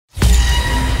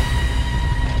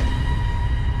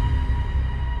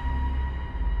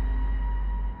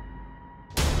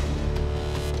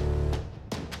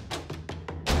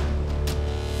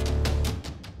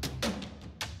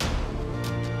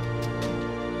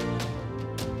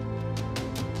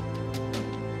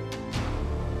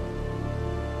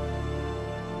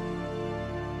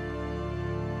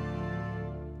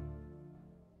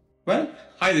Well,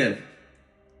 hi there.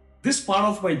 This part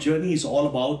of my journey is all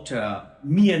about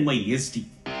me and my Yezdi.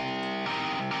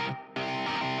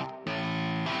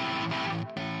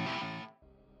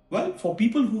 Well, for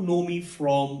people who know me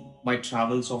from my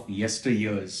travels of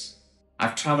yesteryears,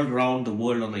 I've traveled around the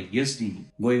world on a Yezdi,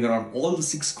 going around all the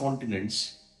 6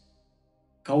 continents,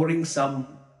 covering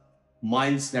some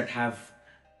miles that have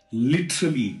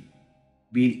literally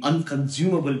been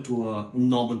unconsumable to a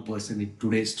normal person in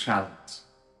today's travels.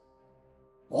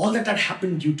 All that had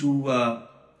happened due to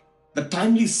the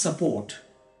timely support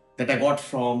that I got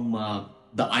from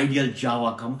the Ideal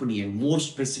Java company, and more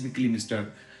specifically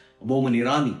Mr. Boman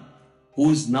Irani, who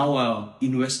is now an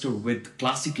investor with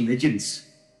Classic Legends,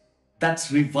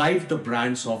 that's revived the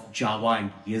brands of Java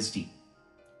and Yezdi.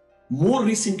 More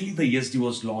recently, the Yezdi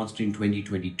was launched in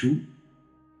 2022.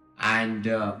 And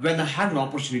when I had an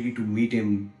opportunity to meet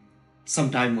him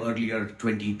sometime earlier,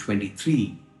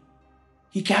 2023,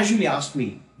 he casually asked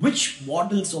me, which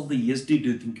models of the Yezdi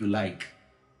do you think you like?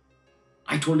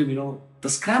 I told him, the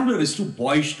Scrambler is too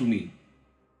boyish to me.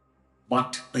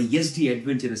 But the Yezdi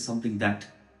Adventure is something that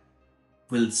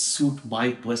will suit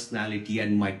my personality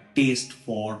and my taste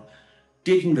for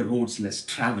taking the roads less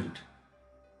traveled.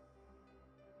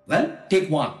 Well, take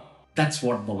one. That's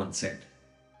what Boman said.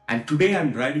 And today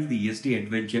I'm riding the Yezdi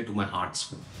Adventure to my heart's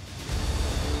will.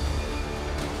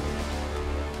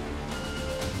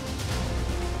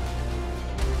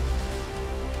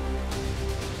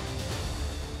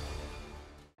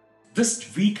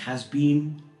 This week has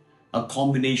been a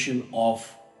combination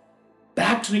of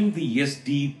battering the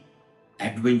Yezdi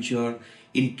Adventure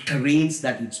in terrains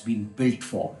that it's been built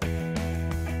for.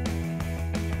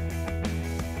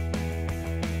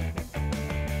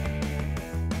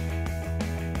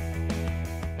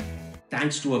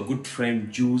 Thanks to a good friend,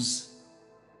 𝐌𝐲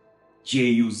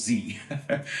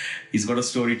𝐘𝐞𝐳𝐝𝐢. He's got a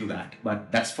story to that,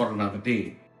 but that's for another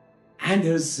day. And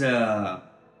his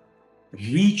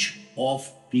reach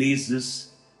of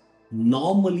places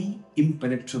normally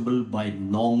impenetrable by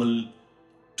normal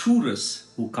tourists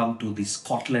who come to the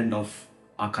Scotland of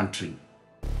our country.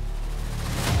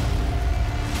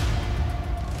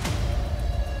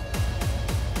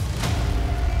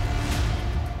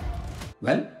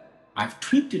 Well, I've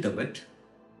tweaked it a bit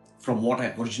from what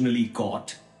I originally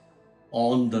got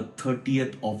on the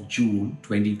 30th of June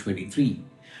 2023.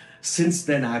 Since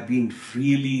then, I've been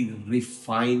really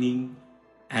refining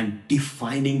and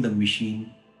defining the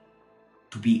machine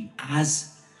to be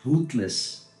as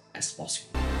ruthless as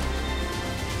possible.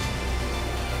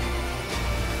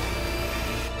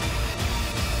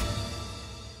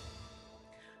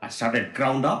 I started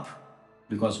ground up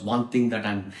because one thing that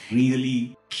I'm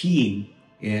really keen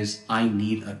is I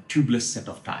need a tubeless set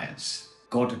of tires.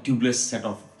 Got a tubeless set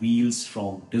of wheels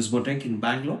from Dismotech in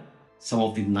Bangalore. Some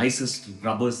of the nicest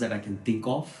rubbers that I can think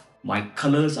of. My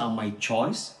colors are my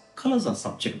choice. Colors are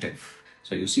subjective.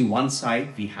 So you see, one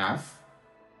side we have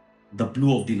the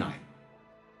blue of the Nile.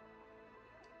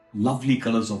 Lovely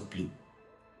colors of blue.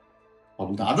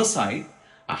 On the other side,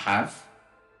 I have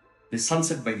the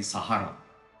sunset by the Sahara.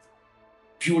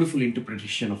 Beautiful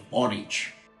interpretation of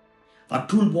orange. A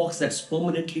toolbox that's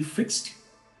permanently fixed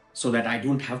so that I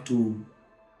don't have to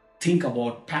think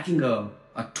about packing a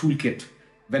toolkit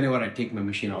whenever I take my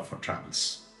machine out for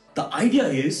travels. The idea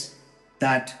is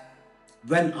that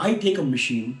when I take a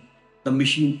machine, the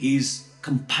machine is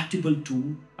compatible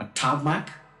to a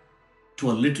tarmac, to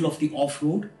a little of the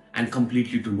off-road, and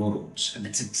completely to no roads. And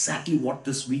that's exactly what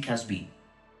this week has been.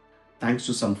 Thanks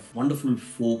to some wonderful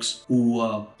folks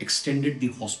who extended the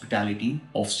hospitality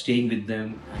of staying with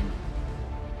them. And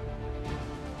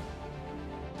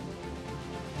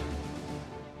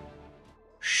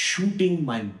shooting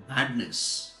my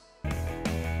madness.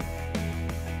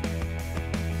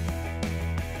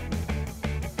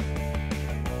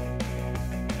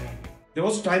 There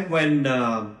was a time when,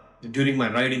 during my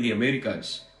ride in the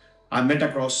Americas, I met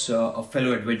across a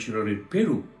fellow adventurer in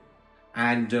Peru.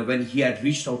 And when he had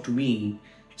reached out to me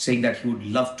saying that he would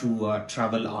love to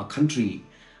travel our country,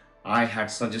 I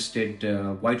had suggested,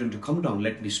 why don't you come down,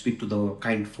 let me speak to the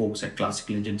kind folks at Classic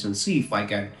Legends and see if I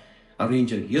can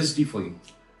arrange a Yezdi for you.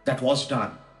 That was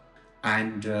done.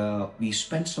 And we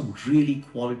spent some really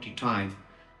quality time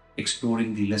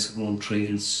exploring the lesser known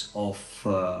trails of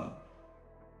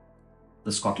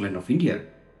the Scotland of India.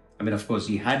 I mean, of course,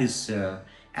 he had his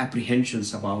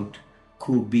apprehensions about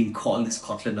Coorg being called the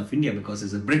Scotland of India because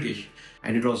he's a British.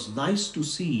 And it was nice to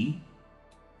see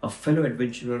a fellow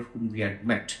adventurer whom we had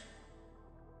met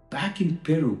back in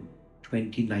Peru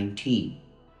 2019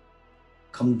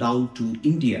 come down to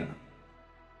India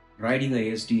riding a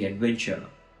Yezdi Adventure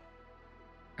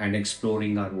and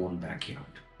exploring our own backyard.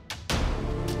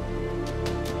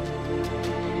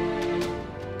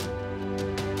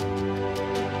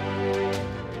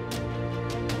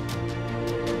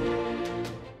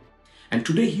 And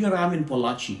today here I am in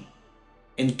Pollachi,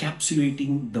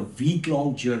 encapsulating the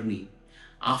week-long journey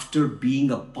after being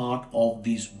a part of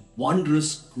this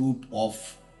wondrous group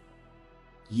of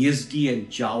Yezdi and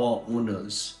Java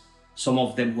owners, some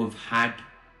of them who have had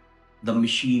the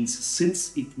machines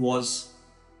since it was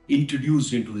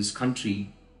introduced into this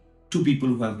country, to people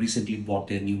who have recently bought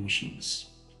their new machines.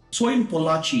 So in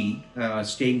Pollachi,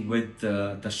 staying with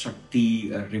the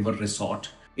Shakti River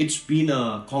Resort, it's been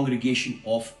a congregation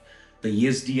of the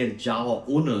Yezdi and Java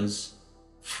owners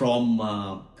from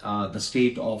the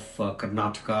state of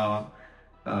Karnataka,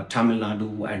 Tamil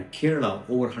Nadu and Kerala,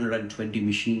 over 120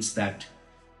 machines that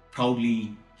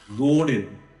proudly rode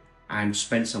in and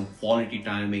spent some quality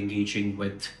time engaging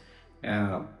with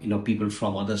people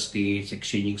from other states,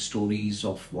 exchanging stories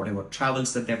of whatever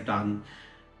travels that they've done,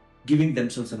 giving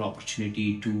themselves an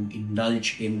opportunity to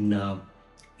indulge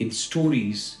in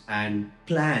stories and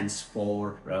plans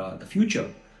for the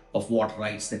future of what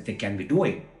rides that they can be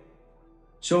doing.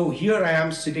 So here I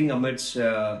am sitting amidst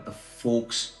the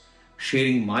folks,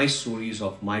 sharing my stories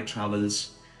of my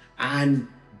travels and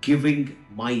giving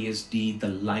my SD the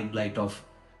limelight of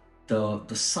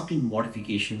the subtle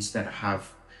modifications that I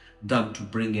have done to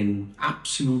bring in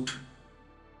absolute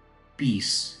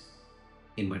peace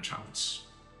in my travels.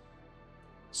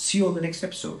 See you on the next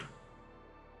episode.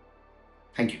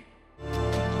 Thank you.